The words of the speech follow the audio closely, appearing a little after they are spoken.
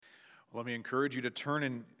Let me encourage you to turn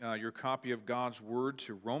in your copy of God's Word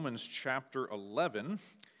to Romans chapter 11.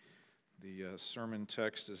 The sermon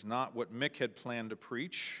text is not what Mick had planned to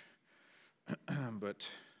preach,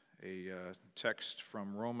 but a text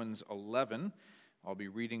from Romans 11. I'll be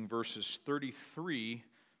reading verses 33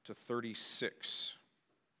 to 36.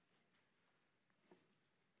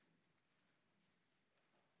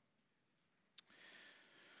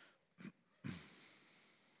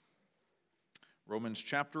 Romans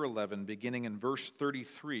chapter 11, beginning in verse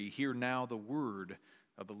 33, hear now the word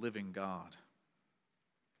of the living God.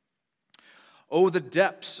 Oh, the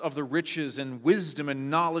depths of the riches and wisdom and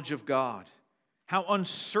knowledge of God! How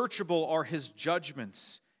unsearchable are his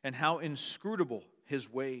judgments, and how inscrutable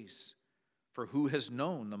his ways! For who has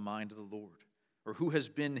known the mind of the Lord? Or who has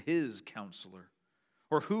been his counselor?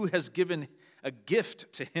 Or who has given a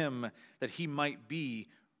gift to him that he might be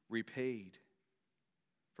repaid?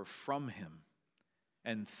 For from him,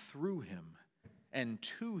 and through him, and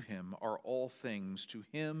to him are all things. To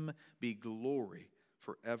him be glory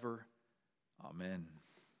forever. Amen.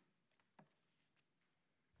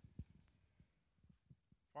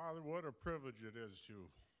 Father, what a privilege it is to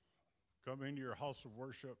come into your house of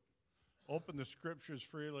worship, open the scriptures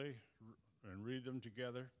freely, and read them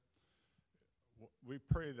together. We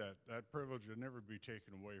pray that that privilege will never be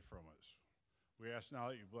taken away from us. We ask now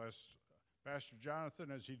that you bless Pastor Jonathan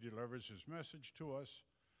as he delivers his message to us,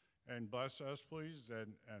 and bless us, please,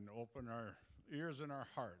 and open our ears and our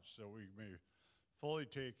hearts so we may fully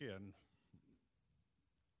take in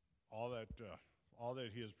all that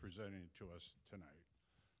he is presenting to us tonight.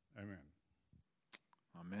 Amen.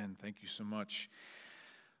 Amen. Thank you so much.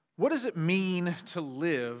 What does it mean to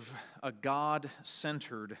live a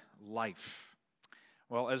God-centered life?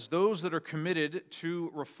 Well, as those that are committed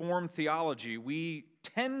to Reformed theology, we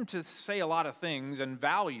tend to say a lot of things and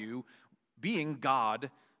value being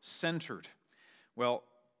God-centered. Well,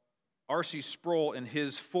 R.C. Sproul, in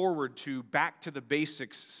his foreword to Back to the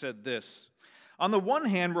Basics, said this: on the one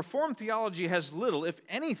hand, Reformed theology has little, if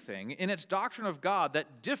anything, in its doctrine of God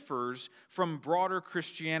that differs from broader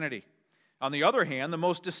Christianity. On the other hand, the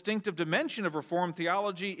most distinctive dimension of Reformed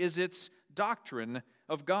theology is its doctrine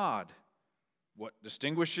of God. What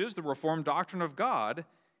distinguishes the Reformed doctrine of God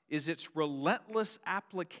is its relentless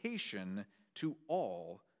application to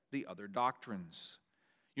all the other doctrines.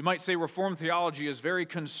 You might say Reformed theology is very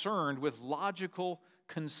concerned with logical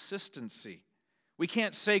consistency. We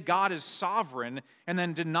can't say God is sovereign and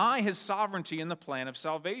then deny his sovereignty in the plan of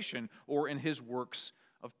salvation or in his works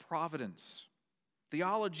of providence.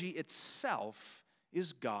 Theology itself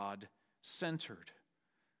is God-centered.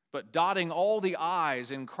 But dotting all the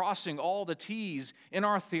I's and crossing all the T's in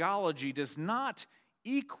our theology does not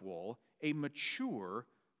equal a mature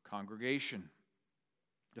congregation.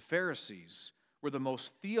 The Pharisees were the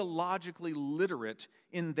most theologically literate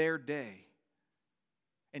in their day,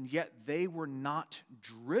 and yet they were not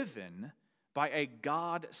driven by a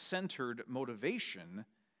God-centered motivation.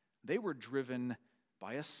 They were driven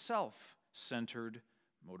by a self-centered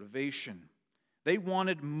motivation. They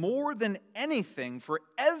wanted more than anything for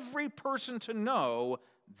every person to know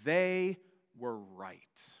they were right.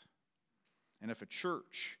 And if a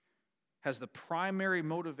church has the primary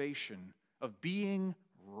motivation of being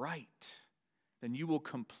right, then you will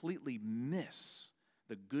completely miss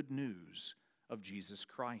the good news of Jesus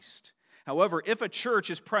Christ. However, if a church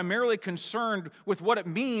is primarily concerned with what it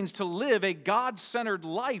means to live a God-centered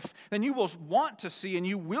life, then you will want to see and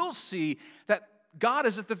you will see that God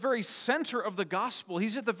is at the very center of the gospel.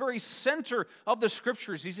 He's at the very center of the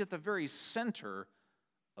scriptures. He's at the very center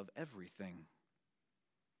of everything.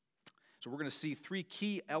 So we're going to see three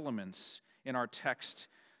key elements in our text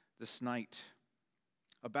this night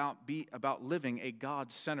about living a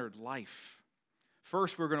God-centered life.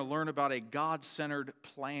 First, we're going to learn about a God-centered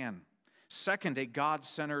plan. Second, a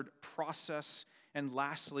God-centered process. And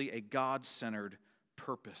lastly, a God-centered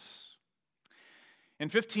purpose. In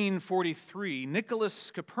 1543,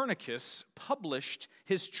 Nicholas Copernicus published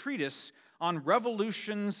his treatise on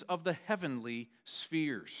revolutions of the heavenly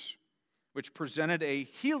spheres, which presented a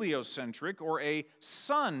heliocentric or a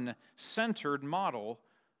sun-centered model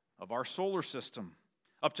of our solar system.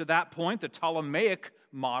 Up to that point, the Ptolemaic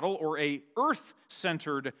model, or a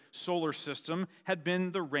earth-centered solar system, had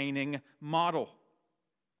been the reigning model.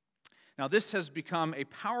 Now, this has become a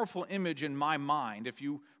powerful image in my mind. If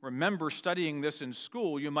you remember studying this in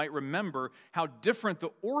school, you might remember how different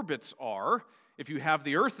the orbits are if you have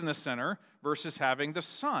the Earth in the center versus having the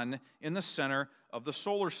sun in the center of the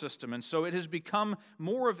solar system. And so it has become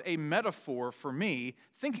more of a metaphor for me,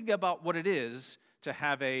 thinking about what it is to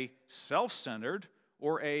have a self-centered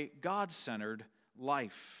or a God-centered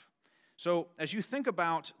life. So, as you think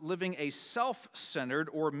about living a self-centered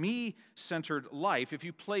or me-centered life, if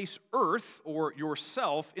you place earth or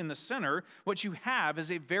yourself in the center, what you have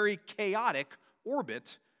is a very chaotic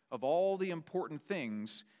orbit of all the important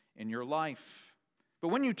things in your life. But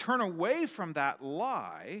when you turn away from that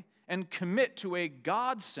lie and commit to a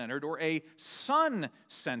God-centered or a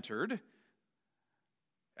Son-centered,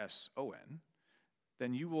 S-O-N,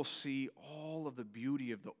 then you will see all of the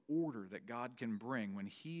beauty of the order that God can bring when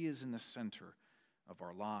He is in the center of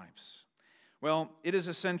our lives. Well, it is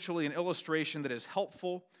essentially an illustration that is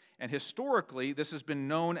helpful, and historically, this has been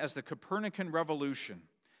known as the Copernican Revolution.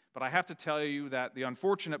 But I have to tell you that the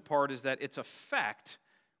unfortunate part is that its effect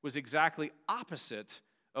was exactly opposite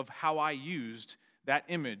of how I used that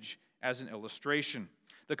image as an illustration.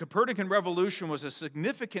 The Copernican Revolution was a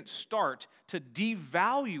significant start to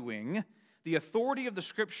devaluing the authority of the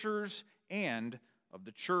Scriptures and of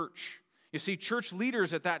the church. You see, church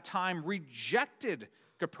leaders at that time rejected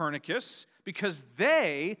Copernicus because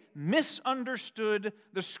they misunderstood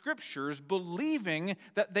the Scriptures, believing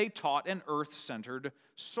that they taught an earth-centered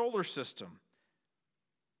solar system.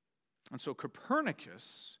 And so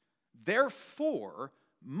Copernicus, therefore,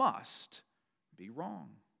 must be wrong.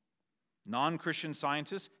 Non-Christian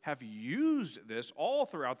scientists have used this all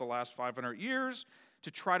throughout the last 500 years to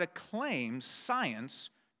try to claim science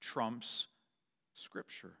trumps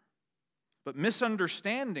Scripture. But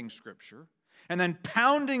misunderstanding Scripture and then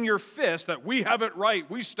pounding your fist that we have it right,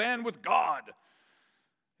 we stand with God,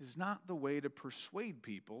 is not the way to persuade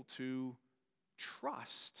people to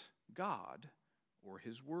trust God or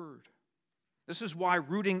His Word. This is why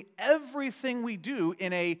rooting everything we do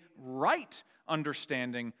in a right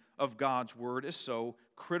understanding of God's Word is so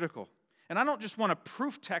critical. And I don't just want to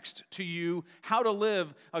proof text to you how to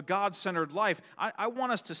live a God-centered life. I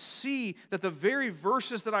want us to see that the very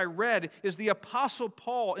verses that I read is the Apostle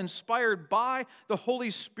Paul, inspired by the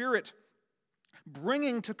Holy Spirit,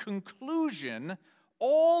 bringing to conclusion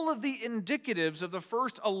all of the indicatives of the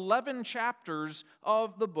first 11 chapters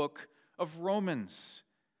of the book of Romans,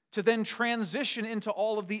 to then transition into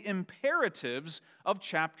all of the imperatives of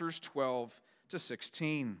chapters 12 to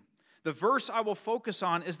 16. The verse I will focus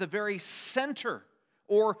on is the very center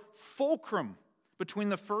or fulcrum between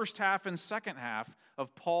the first half and second half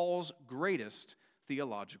of Paul's greatest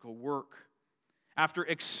theological work. After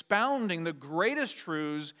expounding the greatest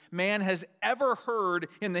truths man has ever heard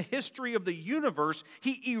in the history of the universe,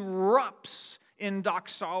 he erupts in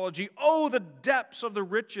doxology. Oh, the depths of the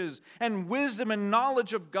riches and wisdom and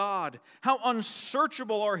knowledge of God! How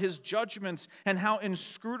unsearchable are His judgments and how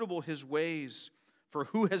inscrutable His ways! For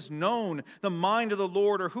who has known the mind of the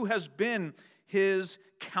Lord, or who has been His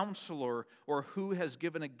counselor, or who has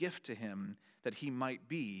given a gift to Him that He might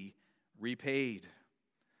be repaid?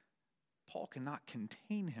 Paul cannot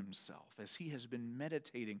contain himself as he has been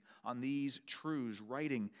meditating on these truths,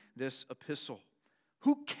 writing this epistle.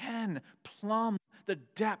 Who can plumb the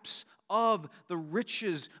depths of the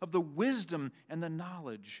riches of the wisdom and the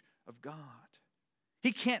knowledge of God?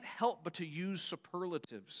 He can't help but to use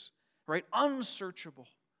superlatives. Right? Unsearchable,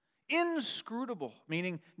 inscrutable,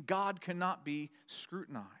 meaning God cannot be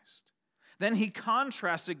scrutinized. Then he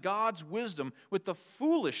contrasted God's wisdom with the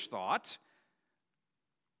foolish thought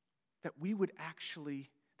that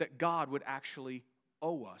God would actually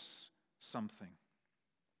owe us something.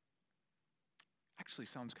 Actually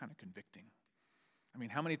sounds kind of convicting. I mean,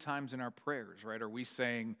 how many times in our prayers, right, are we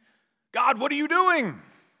saying, God, what are you doing?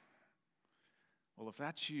 Well, if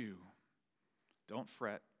that's you, don't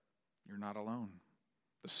fret. You're not alone.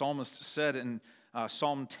 The psalmist said in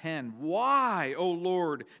Psalm 10, "Why, O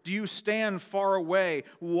Lord, do you stand far away?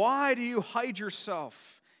 Why do you hide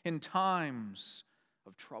yourself in times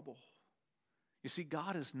of trouble?" You see,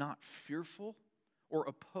 God is not fearful or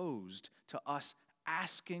opposed to us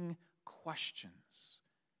asking questions.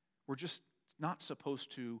 We're just not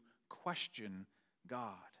supposed to question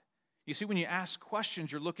God. You see, when you ask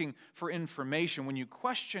questions, you're looking for information. When you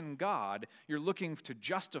question God, you're looking to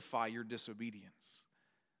justify your disobedience.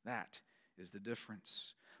 That is the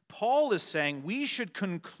difference. Paul is saying we should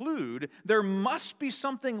conclude there must be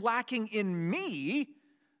something lacking in me,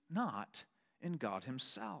 not in God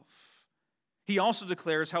Himself. He also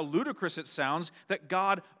declares how ludicrous it sounds that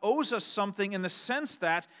God owes us something in the sense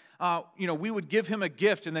that we would give Him a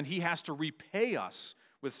gift and then He has to repay us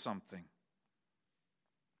with something.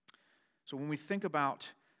 So when we think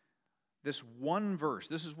about this one verse,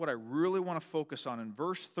 this is what I really want to focus on in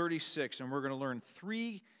verse 36, and we're going to learn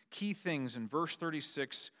three key things in verse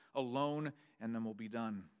 36 alone, and then we'll be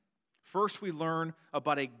done. First, we learn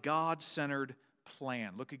about a God-centered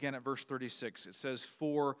plan. Look again at verse 36. It says,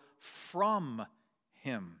 "For from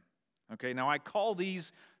Him." Okay, now I call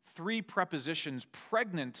these three prepositions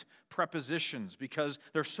pregnant prepositions because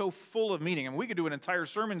they're so full of meaning. And we could do an entire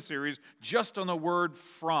sermon series just on the word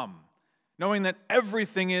from, knowing that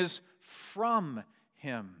everything is from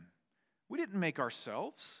Him. We didn't make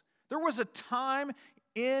ourselves. There was a time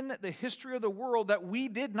in the history of the world that we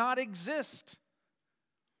did not exist.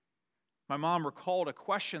 My mom recalled a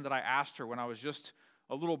question that I asked her when I was just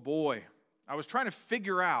a little boy. I was trying to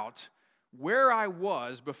figure out where I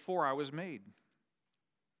was before I was made.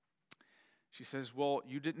 She says, well,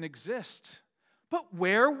 you didn't exist. But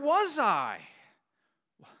where was I?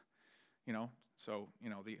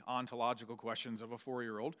 The ontological questions of a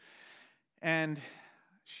 4-year-old. And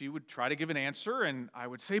she would try to give an answer, and I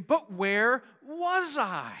would say, but where was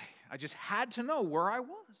I? I just had to know where I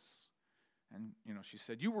was. And, she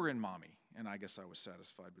said, you were in Mommy. And I guess I was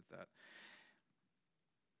satisfied with that.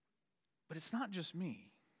 But it's not just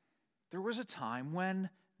me. There was a time when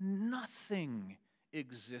nothing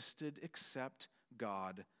existed except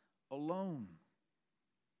God alone.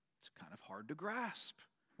 It's kind of hard to grasp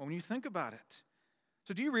when you think about it.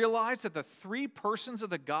 So do you realize that the three persons of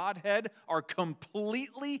the Godhead are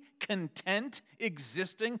completely content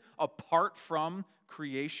existing apart from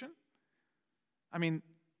creation? I mean,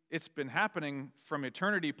 it's been happening from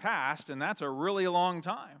eternity past, and that's a really long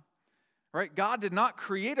time, right? God did not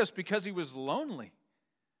create us because He was lonely.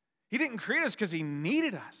 He didn't create us because He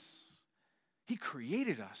needed us. He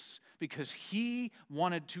created us because He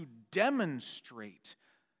wanted to demonstrate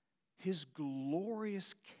His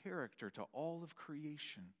glorious character to all of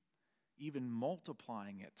creation, even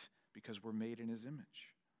multiplying it because we're made in His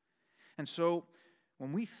image. And so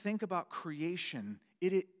when we think about creation,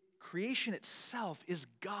 creation itself is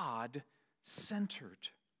God-centered.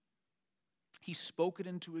 He spoke it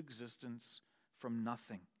into existence from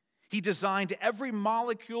nothing. He designed every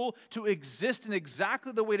molecule to exist in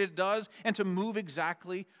exactly the way that it does and to move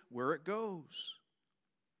exactly where it goes.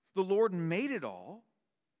 The Lord made it all,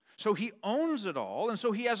 so He owns it all, and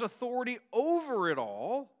so He has authority over it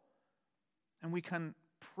all. And we can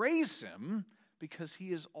praise Him because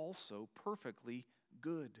He is also perfectly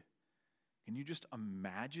good. Can you just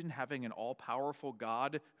imagine having an all-powerful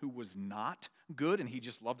God who was not good and He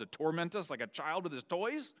just loved to torment us like a child with his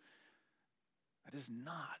toys? That is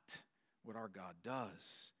not what our God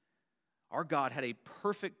does. Our God had a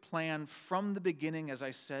perfect plan from the beginning, as I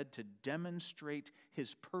said, to demonstrate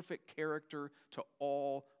His perfect character to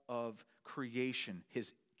all of creation,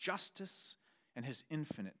 His justice and His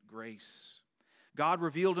infinite grace. God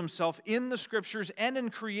revealed Himself in the Scriptures and in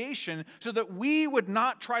creation so that we would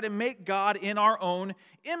not try to make God in our own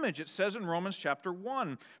image. It says in Romans chapter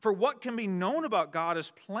 1, "For what can be known about God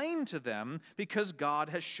is plain to them because God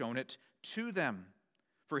has shown it to them.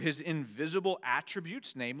 For His invisible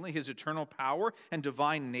attributes, namely His eternal power and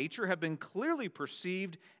divine nature, have been clearly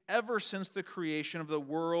perceived ever since the creation of the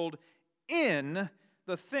world in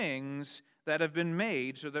the things that have been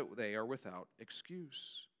made so that they are without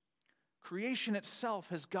excuse." Creation itself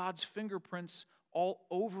has God's fingerprints all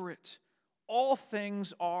over it. All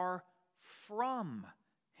things are from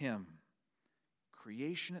Him.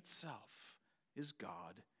 Creation itself is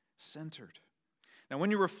God-centered. Now,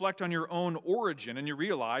 when you reflect on your own origin and you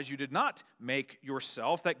realize you did not make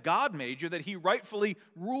yourself, that God made you, that He rightfully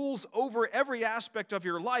rules over every aspect of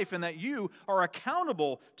your life, and that you are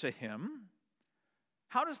accountable to Him,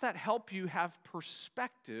 how does that help you have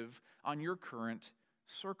perspective on your current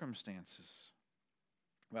circumstances?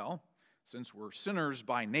 Well, since we're sinners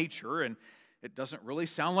by nature, and it doesn't really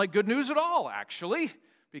sound like good news at all, actually,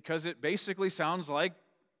 because it basically sounds like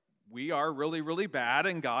we are really, really bad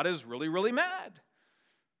and God is really, really mad.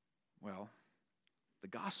 Well, the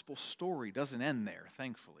gospel story doesn't end there,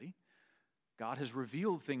 thankfully. God has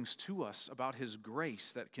revealed things to us about His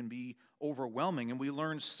grace that can be overwhelming, and we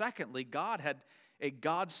learn, secondly, God had a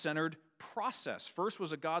God-centered process. First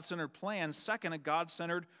was a God-centered plan. Second, a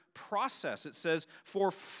God-centered process. It says,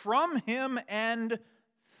 "For from Him and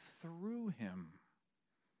through Him."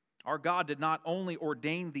 Our God did not only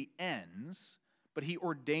ordain the ends, but He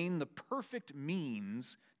ordained the perfect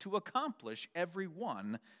means to accomplish every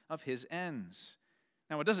one of His ends.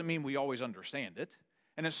 Now, it doesn't mean we always understand it,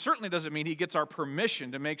 and it certainly doesn't mean He gets our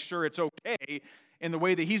permission to make sure it's okay in the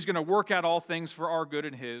way that He's going to work out all things for our good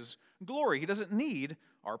and His glory. He doesn't need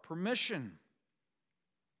our permission.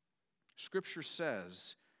 Scripture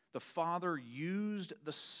says the Father used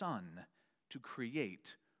the Son to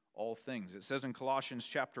create all things. It says in Colossians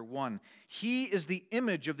chapter 1, He is the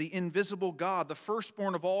image of the invisible God, the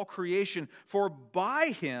firstborn of all creation. For by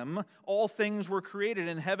Him all things were created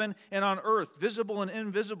in heaven and on earth, visible and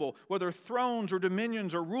invisible, whether thrones or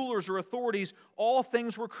dominions or rulers or authorities, all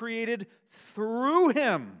things were created through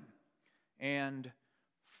Him and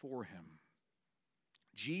for Him.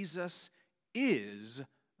 Jesus is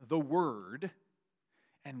the Word,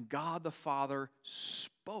 and God the Father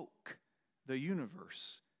spoke the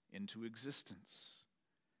universe into existence.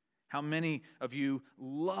 How many of you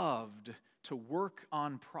loved to work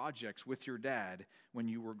on projects with your dad when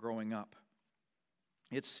you were growing up?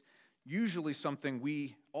 It's usually something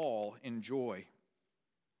we all enjoy.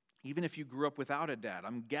 Even if you grew up without a dad,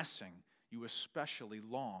 I'm guessing you especially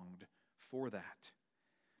longed for that.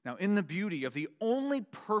 Now, in the beauty of the only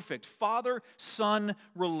perfect father-son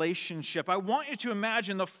relationship, I want you to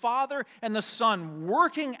imagine the Father and the Son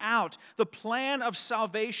working out the plan of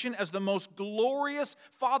salvation as the most glorious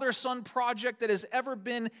father-son project that has ever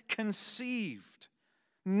been conceived.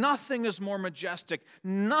 Nothing is more majestic.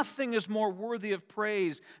 Nothing is more worthy of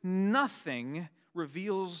praise. Nothing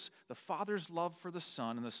reveals the Father's love for the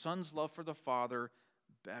Son and the Son's love for the Father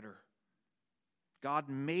better. God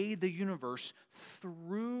made the universe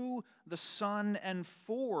through the Son and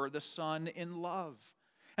for the Son in love.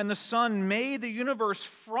 And the Son made the universe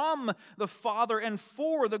from the Father and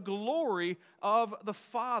for the glory of the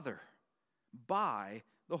Father by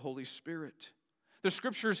the Holy Spirit. The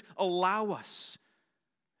Scriptures allow us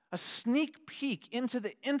a sneak peek into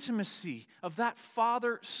the intimacy of that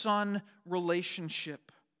father-son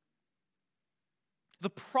relationship. The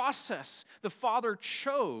process the Father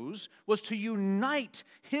chose was to unite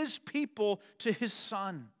His people to His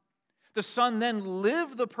Son. The Son then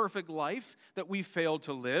lived the perfect life that we failed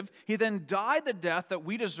to live. He then died the death that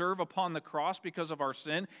we deserve upon the cross because of our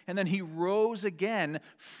sin. And then He rose again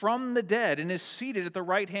from the dead and is seated at the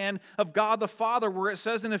right hand of God the Father, where it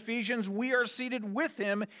says in Ephesians, we are seated with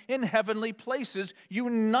Him in heavenly places,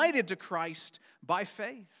 united to Christ by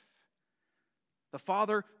faith. The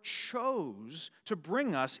Father chose to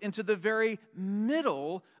bring us into the very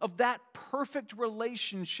middle of that perfect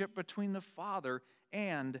relationship between the Father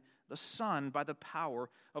and the Son by the power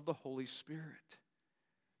of the Holy Spirit.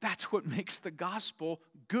 That's what makes the gospel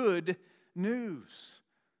good news.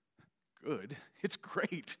 Good. It's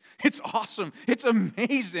great. It's awesome. It's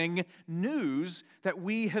amazing news that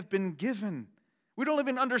we have been given. We don't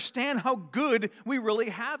even understand how good we really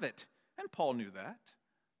have it. And Paul knew that.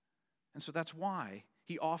 And so that's why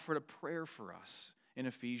he offered a prayer for us in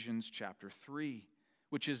Ephesians chapter 3,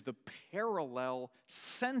 which is the parallel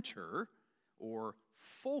center or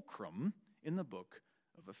fulcrum in the book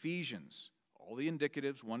of Ephesians. All the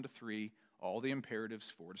indicatives, 1 to 3, all the imperatives,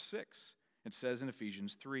 4 to 6. It says in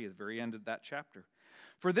Ephesians 3, at the very end of that chapter,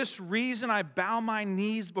 For this reason I bow my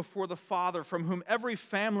knees before the Father, from whom every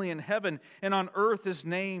family in heaven and on earth is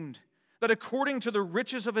named, that according to the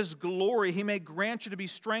riches of His glory He may grant you to be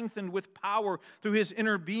strengthened with power through His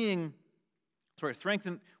inner being,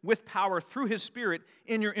 strengthened with power through His Spirit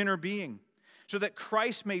in your inner being, so that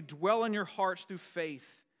Christ may dwell in your hearts through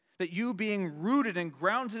faith, that you, being rooted and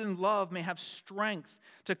grounded in love, may have strength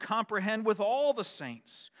to comprehend with all the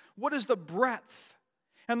saints what is the breadth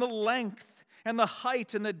and the length and the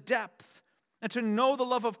height and the depth, and to know the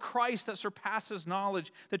love of Christ that surpasses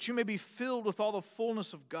knowledge, that you may be filled with all the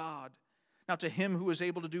fullness of God. Now to Him who is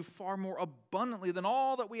able to do far more abundantly than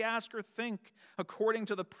all that we ask or think, according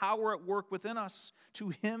to the power at work within us, to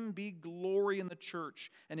Him be glory in the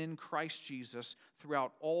church and in Christ Jesus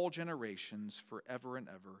throughout all generations, forever and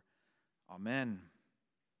ever. Amen.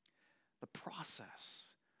 The process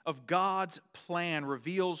of God's plan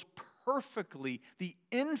reveals perfectly the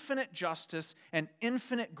infinite justice and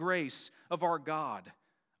infinite grace of our God.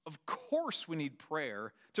 Of course we need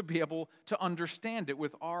prayer to be able to understand it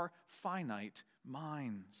with our finite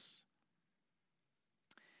minds.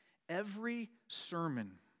 Every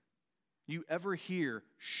sermon you ever hear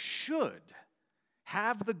should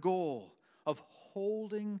have the goal of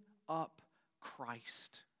holding up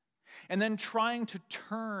Christ and then trying to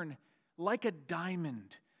turn like a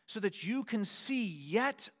diamond so that you can see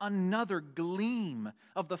yet another gleam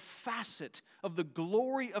of the facet of the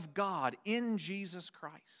glory of God in Jesus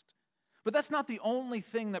Christ. But that's not the only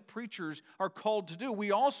thing that preachers are called to do.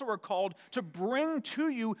 We also are called to bring to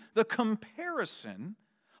you the comparison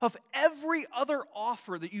of every other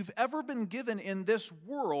offer that you've ever been given in this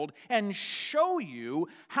world and show you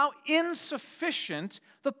how insufficient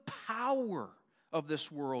the power of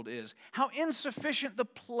this world is, how insufficient the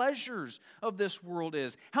pleasures of this world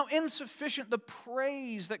is, how insufficient the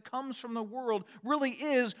praise that comes from the world really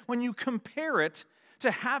is when you compare it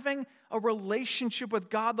to having a relationship with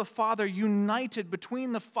God the Father united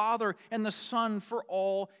between the Father and the Son for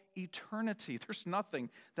all eternity. There's nothing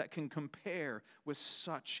that can compare with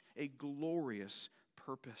such a glorious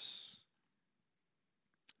purpose.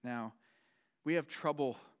 Now, we have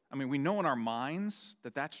trouble, we know in our minds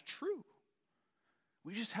that that's true.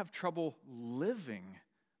 We just have trouble living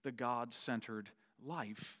the God-centered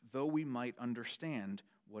life, though we might understand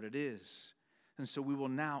what it is. And so we will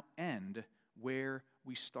now end where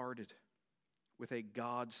we started, with a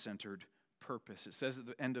God-centered purpose. It says at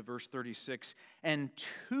the end of verse 36, "And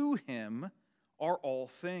to him are all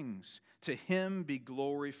things. To him be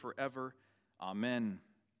glory forever. Amen."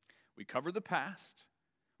 We covered the past,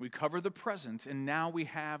 we covered the present, and now we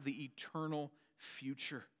have the eternal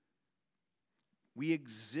future. We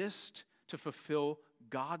exist to fulfill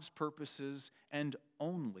God's purposes and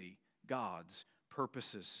only God's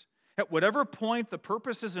purposes. At whatever point the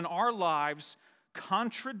purposes in our lives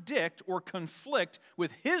contradict or conflict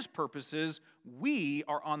with His purposes, we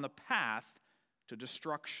are on the path to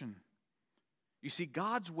destruction. You see,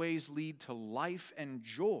 God's ways lead to life and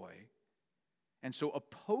joy, and so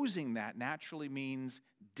opposing that naturally means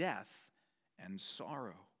death and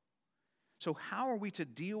sorrow. So how are we to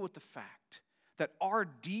deal with the fact that our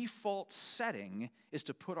default setting is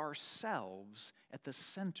to put ourselves at the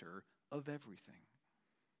center of everything?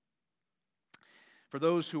 For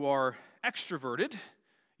those who are extroverted,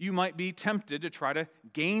 you might be tempted to try to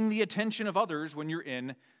gain the attention of others when you're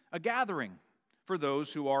in a gathering. For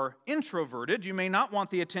those who are introverted, you may not want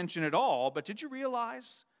the attention at all, but did you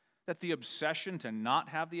realize that the obsession to not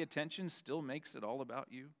have the attention still makes it all about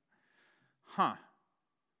you?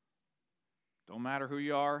 Don't matter who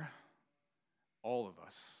you are, all of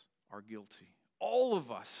us are guilty. All of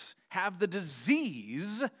us have the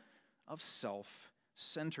disease of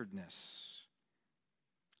self-centeredness.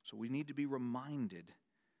 So we need to be reminded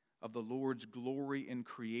of the Lord's glory in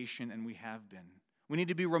creation, and we have been. We need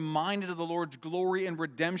to be reminded of the Lord's glory in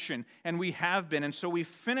redemption, and we have been. And so we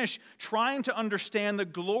finish trying to understand the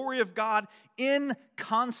glory of God in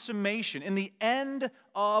consummation, in the end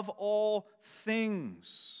of all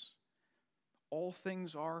things. All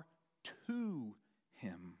things are to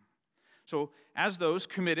Him. So as those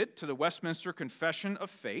committed to the Westminster Confession of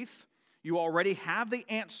Faith, you already have the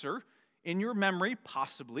answer in your memory,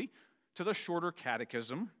 possibly, to the Shorter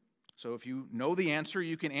Catechism. So if you know the answer,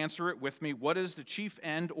 you can answer it with me. What is the chief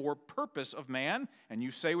end or purpose of man? And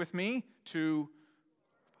you say with me, to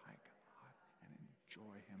glorify God and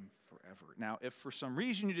enjoy Him forever. Now, if for some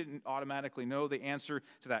reason you didn't automatically know the answer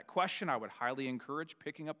to that question, I would highly encourage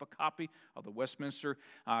picking up a copy of the Westminster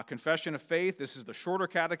Confession of Faith. This is the Shorter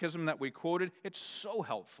Catechism that we quoted. It's so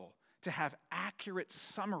helpful to have accurate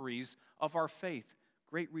summaries of our faith.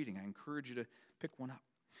 Great reading. I encourage you to pick one up.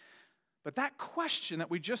 But that question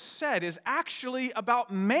that we just said is actually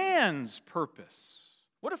about man's purpose.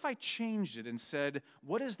 What if I changed it and said,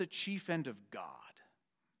 what is the chief end of God?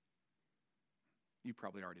 You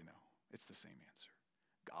probably already know. It's the same answer.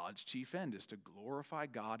 God's chief end is to glorify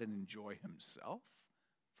God and enjoy Himself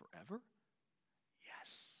forever?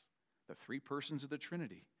 Yes. The three persons of the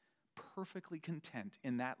Trinity, perfectly content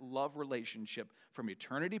in that love relationship from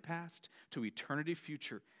eternity past to eternity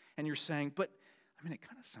future. And you're saying, but, it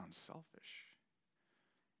kind of sounds selfish.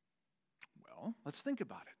 Well, let's think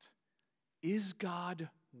about it. Is God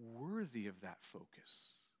worthy of that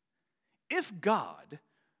focus? If God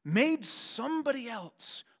made somebody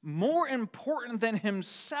else more important than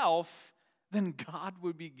Himself, then God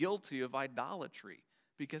would be guilty of idolatry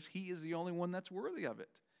because He is the only one that's worthy of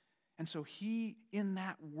it. And so He, in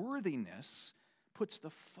that worthiness, puts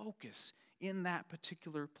the focus in that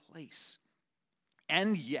particular place.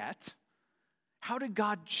 And yet, how did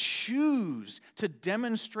God choose to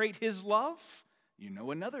demonstrate His love? You know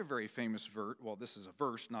another very famous verse. Well, this is a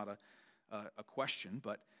verse, not a question,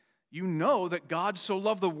 but you know that God so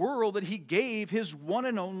loved the world that He gave His one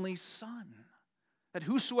and only Son, that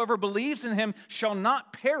whosoever believes in Him shall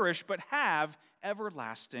not perish but have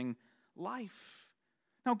everlasting life.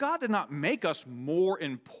 Now, God did not make us more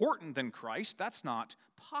important than Christ. That's not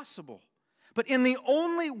possible. But in the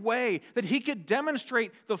only way that He could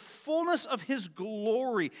demonstrate the fullness of His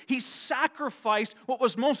glory, He sacrificed what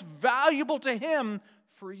was most valuable to Him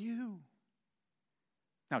for you.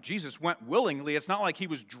 Now, Jesus went willingly. It's not like He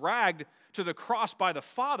was dragged to the cross by the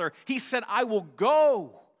Father. He said, I will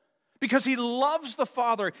go, because He loves the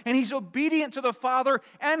Father, and He's obedient to the Father,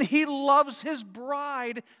 and He loves His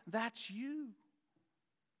bride. That's you.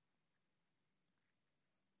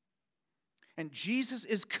 And Jesus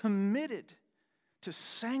is committed to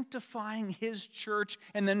sanctifying his church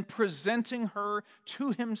and then presenting her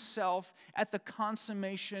to himself at the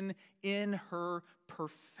consummation in her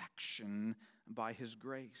perfection by his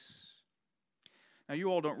grace. Now, you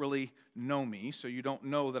all don't really know me, so you don't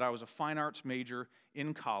know that I was a fine arts major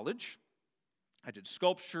in college. I did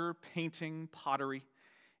sculpture, painting, pottery,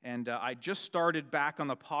 and I just started back on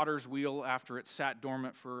the potter's wheel after it sat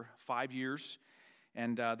dormant for 5 years.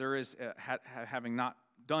 And there is, having not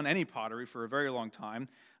done any pottery for a very long time,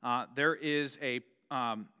 there is a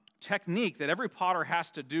technique that every potter has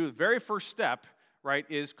to do. The very first step, right,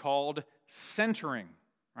 is called centering,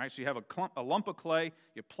 right? So you have a lump of clay,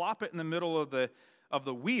 you plop it in the middle of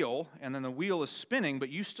the wheel, and then the wheel is spinning, but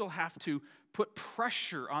you still have to put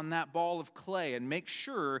pressure on that ball of clay and make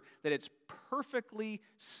sure that it's perfectly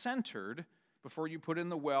centered before you put in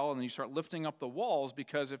the well, and then you start lifting up the walls,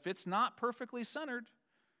 because if it's not perfectly centered,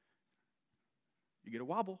 you get a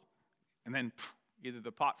wobble, and then either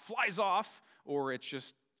the pot flies off or it's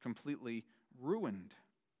just completely ruined.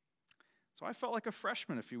 So I felt like a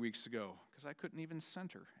freshman a few weeks ago because I couldn't even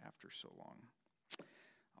center after so long.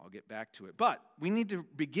 I'll get back to it. But we need to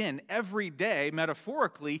begin every day,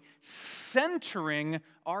 metaphorically, centering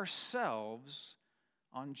ourselves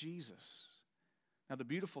on Jesus. Now, the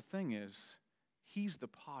beautiful thing is, he's the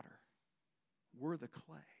potter. We're the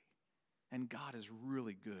clay. And God is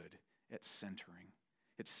really good at centering.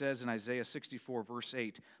 It says in Isaiah 64, verse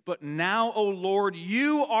 8, "But now, O Lord,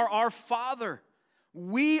 you are our Father.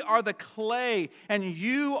 We are the clay, and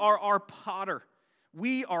you are our potter.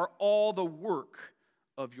 We are all the work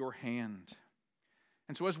of your hand."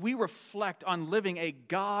 And so as we reflect on living a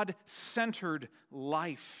God-centered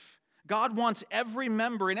life, God wants every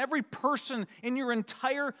member and every person in your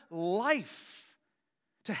entire life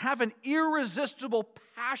to have an irresistible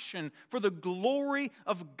passion for the glory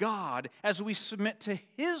of God as we submit to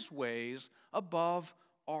his ways above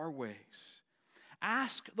our ways.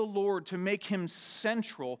 Ask the Lord to make him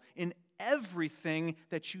central in everything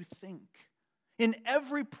that you think, in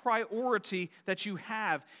every priority that you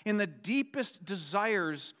have, in the deepest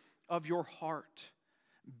desires of your heart.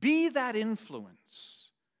 Be that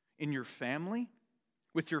influence in your family,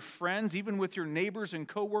 with your friends, even with your neighbors and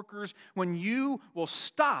coworkers, when you will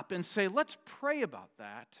stop and say, let's pray about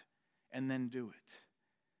that, and then do it.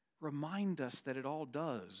 Remind us that it all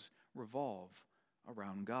does revolve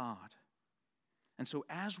around God. And so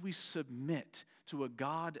as we submit to a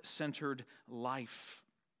God-centered life,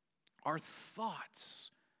 our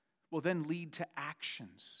thoughts will then lead to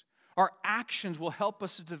actions. Our actions will help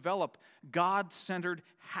us to develop God-centered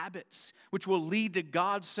habits, which will lead to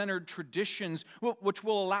God-centered traditions, which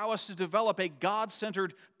will allow us to develop a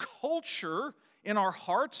God-centered culture in our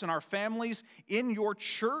hearts and our families, in your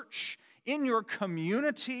church, in your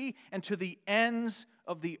community, and to the ends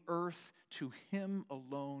of the earth. To him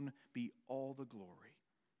alone be all the glory.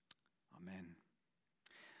 Amen.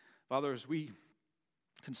 Father, as we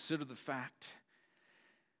consider the fact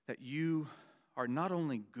that you are not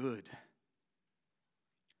only good,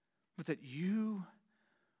 but that you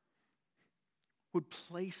would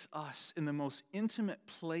place us in the most intimate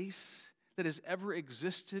place that has ever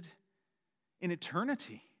existed in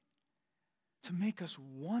eternity, to make us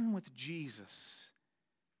one with Jesus,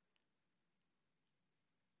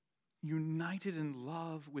 united in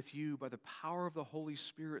love with you by the power of the Holy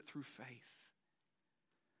Spirit through faith.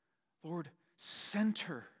 Lord,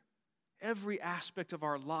 center every aspect of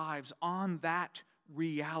our lives on that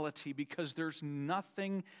reality, because there's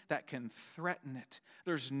nothing that can threaten it.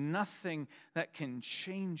 There's nothing that can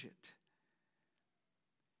change it.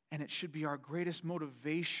 And it should be our greatest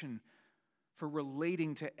motivation for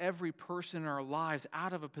relating to every person in our lives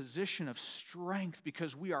out of a position of strength,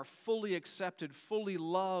 because we are fully accepted, fully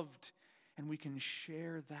loved, and we can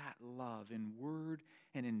share that love in word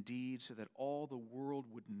and in deed so that all the world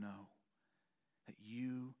would know that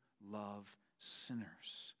you love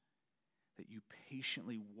sinners, that you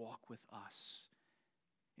patiently walk with us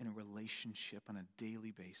in a relationship on a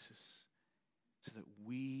daily basis, so that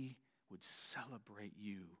we would celebrate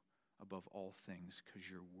you above all things, because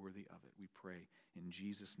you're worthy of it. We pray in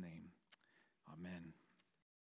Jesus' name. Amen.